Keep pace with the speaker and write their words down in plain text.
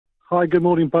Hi, good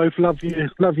morning, both. Love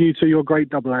you too. You're a great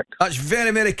double act. That's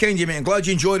very, very kind of you, mate. I'm glad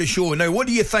you enjoy the show. Now, what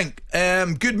do you think?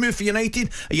 Good move for United.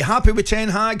 Are you happy with Ten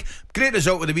Hag? Great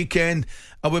result of the weekend.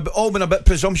 Have we all been a bit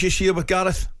presumptuous here with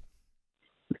Gareth?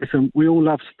 Listen, we all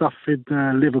love stuff in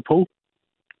Liverpool.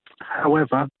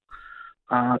 However,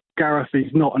 Gareth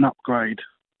is not an upgrade.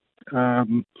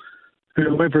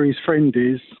 Whoever his friend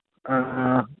is,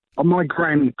 my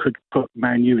gran could put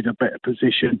Man U in a better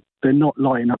position. They're not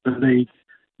lighting up the league.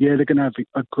 Yeah, they're going to have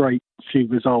a great few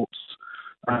results.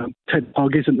 Ted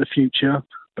Hag isn't the future,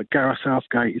 but Gareth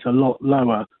Southgate is a lot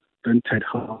lower than Ted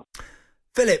Hag.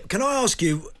 Philip, can I ask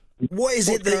you, what is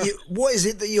it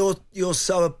that you're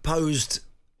so opposed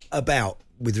about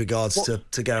with regards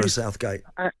to Gareth Southgate?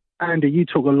 Andy, you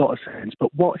talk a lot of sense,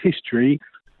 but what history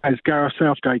has Gareth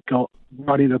Southgate got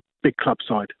running a big club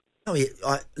side? Oh,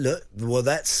 well,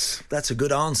 that's a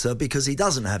good answer because he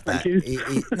doesn't have that.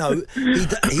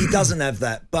 He doesn't have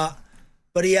that, but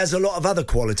he has a lot of other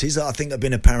qualities that I think have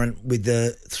been apparent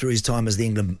through his time as the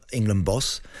England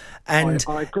boss. And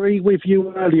I agree with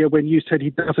you earlier when you said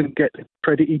he doesn't get the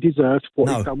credit he deserves for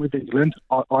what he's done with England.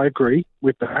 I agree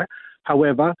with that.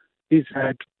 However, he's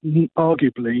had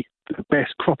arguably the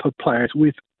best crop of players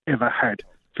we've ever had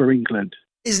for England.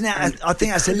 Isn't that? I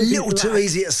think that's a little too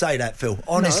easy to say that, Phil.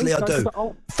 Honestly, I do.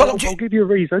 I'll give you a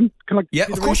reason. Can I? Yeah,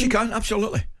 of course you can.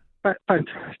 Absolutely.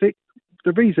 Fantastic.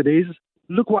 The reason is,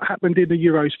 look what happened in the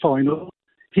Euros final.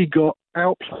 He got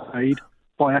outplayed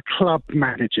by a club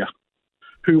manager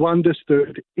who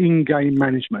understood in-game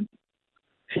management.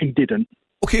 He didn't.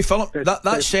 Okay, Philip,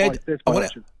 that said, I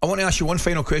want to ask you one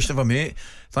final question, if I may.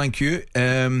 Thank you.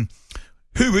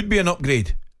 Who would be an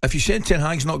upgrade? If you said Ten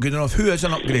Hag's not good enough, who is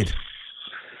an upgrade?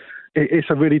 It's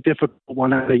a really difficult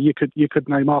one, Andy. You could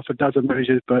name half a dozen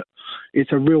managers, but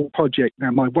it's a real project.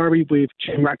 Now, my worry with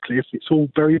Jim Ratcliffe, it's all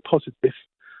very positive,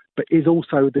 but is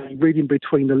also the reading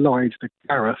between the lines, the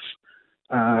Gareth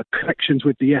connections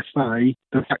with the FA,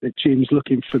 the fact that Jim's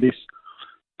looking for this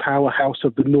powerhouse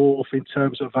of the North in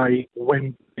terms of a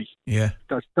Wembley. Yeah.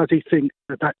 Does he think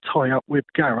that tie-up with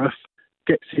Gareth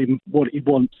gets him what he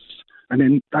wants? And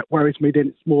then that worries me. Then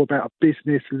it's more about a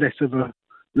business,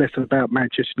 less about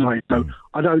Manchester United. So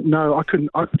I don't know. I could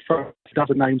throw a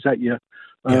dozen names at you.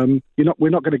 We're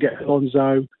not going to get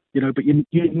Alonso, but you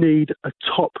need a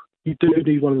top. You do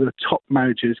need one of the top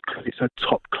managers because it's a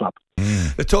top club.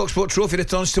 The talkSPORT Trophy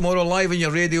returns tomorrow live on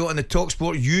your radio and the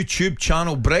talkSPORT YouTube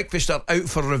channel. Breakfast are out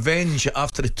for revenge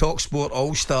after the talkSPORT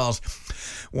All-Stars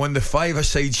won the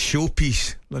five-a-side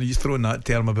showpiece. Are you throwing that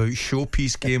term about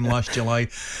showpiece game last July?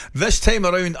 This time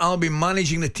around, I'll be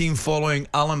managing the team following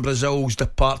Alan Brazil's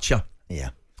departure. Yeah,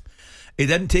 he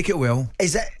didn't take it well.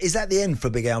 Is that the end for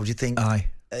Big Al? Do you think? Aye.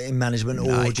 In management,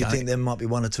 or do you think there might be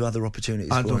one or two other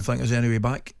opportunities? I don't think there's any way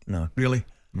back. No, really,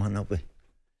 might not be.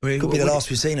 Could be the last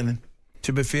we've seen of him.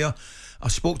 To be fair, I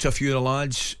spoke to a few of the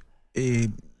lads.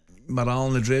 Morale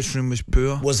in the dressing room was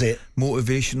poor. Was it?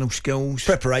 Motivational skills.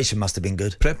 Preparation must have been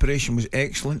good. Preparation was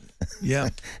excellent. Yeah,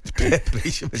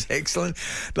 preparation was excellent.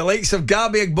 The likes of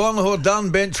Gabby Igbornahor, Dan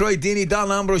Bent, Troy Deeney,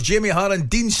 Dan Ambrose, Jamie Harron,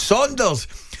 Dean Saunders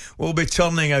will be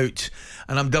turning out.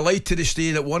 And I'm delighted to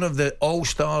say that one of the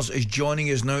All-Stars is joining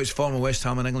us now. It's former West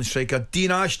Ham and England striker Dean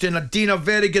Ashton. Dean, a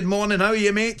very good morning. How are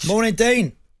you, mates? Morning,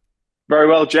 Dean. Very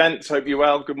well, gents. Hope you're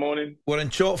well. Good morning. We're in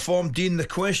top form, Dean. The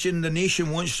question the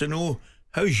nation wants to know,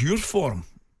 how's your form?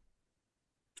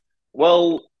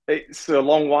 Well, it's a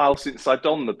long while since I've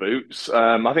done the boots.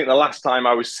 I think the last time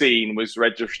I was seen was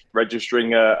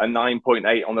registering a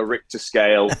 9.8 on the Richter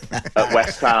scale at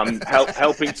West Ham,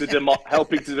 helping to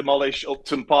demolish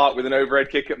Upton Park with an overhead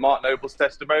kick at Mark Noble's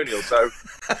testimonial. So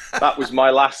that was my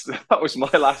last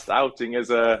outing as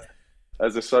a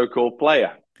so-called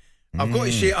player. I've got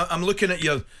to say, I'm looking at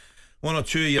your one or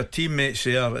two of your teammates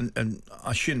there, and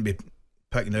I shouldn't be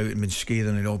picking out and being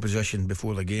scathing in opposition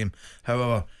before the game.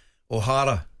 However,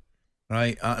 O'Hara,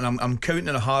 right, and I'm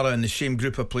counting O'Hara in the same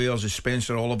group of players as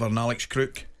Spencer Oliver and Alex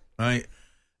Crook, right.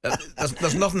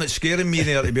 There's nothing that's scaring me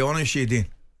there, to be honest with you,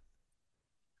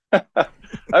 Dean.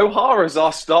 O'Hara's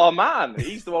our star man.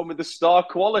 He's the one with the star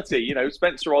quality.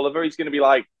 Spencer Oliver, he's going to be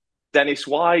like Dennis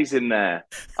Wise in there.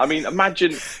 I mean,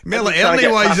 imagine Miller Ernie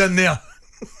Wise in there.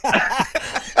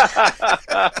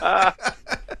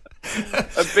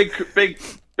 A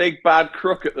big bad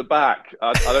Crook at the back.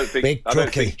 I don't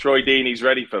think Troy Deeney's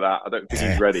ready for that. I don't think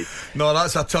he's ready. No,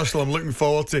 that's a tussle I'm looking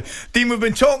forward to. Dean, we've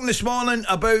been talking this morning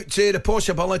about the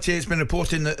possibility, it's been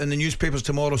reported in the newspapers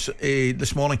this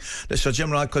morning, that Sir Jim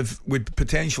Ratcliffe would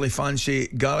potentially fancy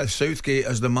Gareth Southgate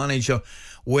as the manager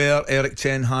were Eric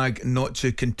Ten Hag not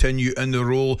to continue in the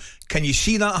role. Can you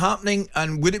see that happening,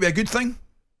 and would it be a good thing?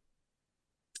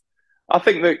 I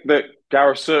think that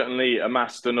Gareth certainly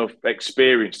amassed enough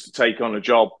experience to take on a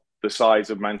job the size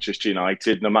of Manchester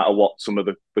United, no matter what some of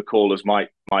the callers might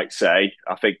say.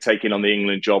 I think taking on the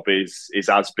England job is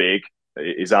as big,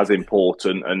 is as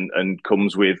important, and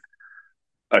comes with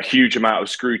a huge amount of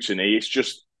scrutiny. It's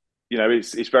just,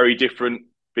 it's very different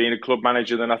being a club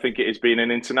manager than I think it is being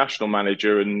an international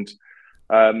manager. And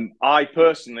I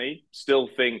personally still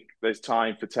think there's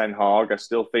time for Ten Hag. I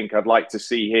still think I'd like to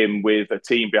see him with a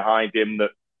team behind him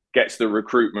that gets the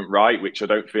recruitment right, which I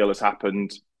don't feel has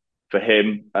happened for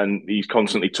him. And he's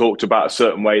constantly talked about a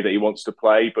certain way that he wants to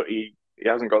play, but he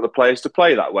hasn't got the players to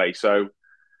play that way. So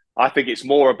I think it's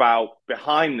more about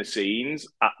behind the scenes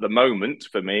at the moment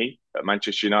for me at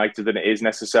Manchester United than it is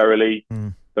necessarily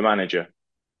the manager.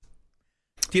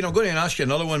 Dean, I'm going to ask you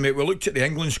another one, mate. We looked at the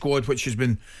England squad, which has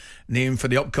been named for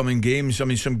the upcoming games. I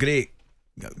mean,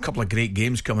 a couple of great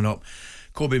games coming up.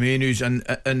 Kobe Mainoo's in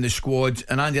the squad,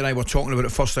 and Andy and I were talking about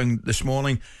it first thing this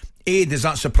morning. Does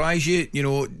that surprise you?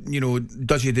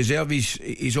 Does he deserve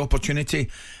his opportunity?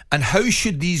 And how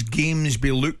should these games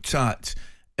be looked at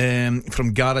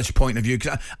from Gareth's point of view?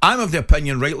 Because I'm of the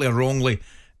opinion, rightly or wrongly,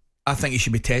 I think he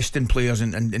should be testing players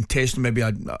and testing maybe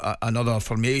another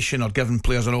formation, or giving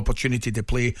players an opportunity to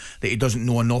play that he doesn't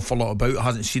know an awful lot about,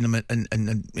 hasn't seen them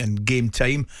in game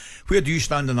time. Where do you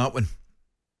stand on that one?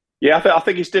 Yeah, I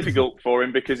think it's difficult for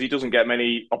him because he doesn't get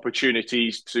many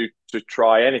opportunities to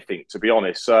try anything, to be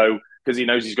honest. So, because he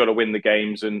knows he's got to win the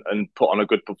games and put on a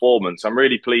good performance. I'm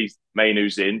really pleased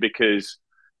Mainoo's in, because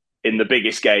in the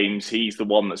biggest games, he's the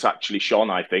one that's actually shone,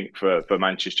 I think, for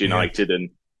Manchester United, and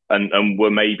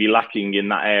we're maybe lacking in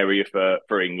that area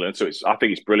for England. So I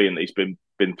think it's brilliant that he's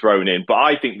been thrown in. But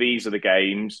I think these are the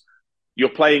games. You're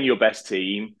playing your best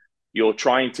team. You're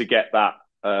trying to get that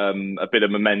a bit of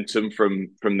momentum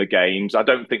from the games. I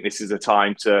don't think this is a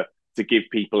time to give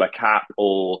people a cap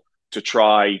or to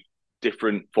try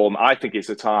different form. I think it's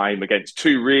a time against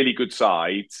two really good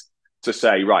sides to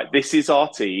say, right, this is our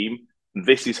team.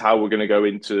 This is how we're going to go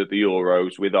into the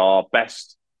Euros, with our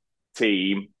best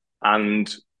team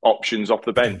and options off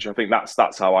the bench. I think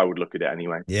that's how I would look at it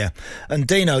anyway. Yeah. And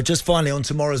Dino, just finally on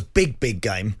tomorrow's big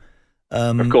game.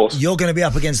 Of course. You're going to be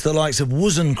up against the likes of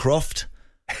Wozencroft,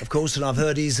 of course, and I've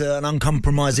heard he's an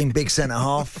uncompromising big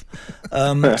centre-half.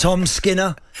 Tom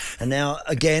Skinner. And now,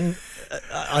 again,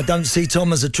 I don't see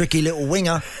Tom as a tricky little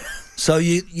winger. So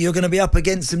you're going to be up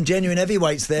against some genuine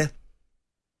heavyweights there.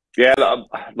 Yeah,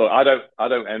 look, I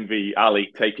don't envy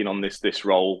Ali taking on this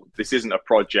role. This isn't a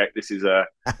project. This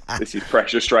is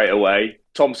pressure straight away.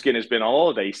 Tom Skinner's been on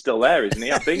holiday. He's still there, isn't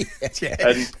he? I think. Yeah.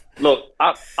 And look,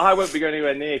 I won't be going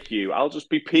anywhere near Hugh. I'll just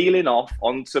be peeling off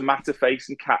onto Matterface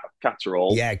and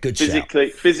Catterall. Yeah, good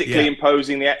physically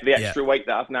imposing the extra weight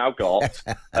that I've now got.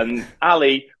 And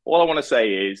Ali, all I want to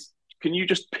say is, can you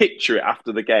just picture it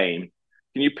after the game?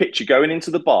 Can you picture going into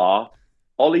the bar?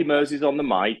 Ollie Mersey's on the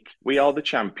mic. We are the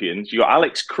champions. You got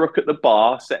Alex Crook at the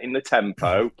bar setting the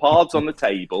tempo. Pards on the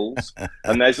tables,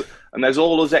 and there's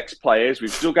all us ex-players.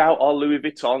 We've dug out our Louis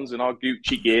Vuittons and our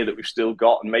Gucci gear that we've still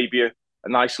got, and maybe a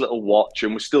nice little watch,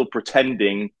 and we're still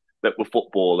pretending that we're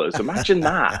footballers. Imagine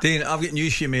that. Dane, I've got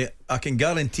news for you, mate. I can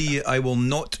guarantee you I will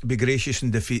not be gracious in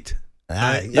defeat. You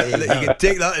can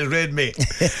take that as read, mate.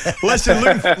 Listen,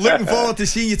 looking forward to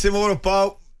seeing you tomorrow,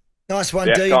 pal. Nice one,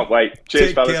 yeah, Dean. Can't wait. Cheers,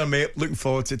 Take fellas. care, mate. Looking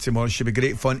forward to tomorrow. Should be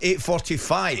great fun.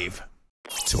 8:45.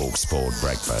 talkSPORT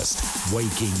Breakfast,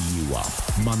 waking you up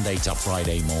Monday to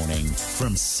Friday morning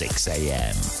from 6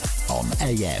 a.m. on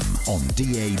AM, on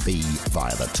DAB,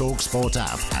 via the talkSPORT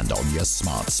app and on your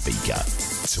smart speaker.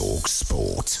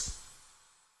 talkSPORT.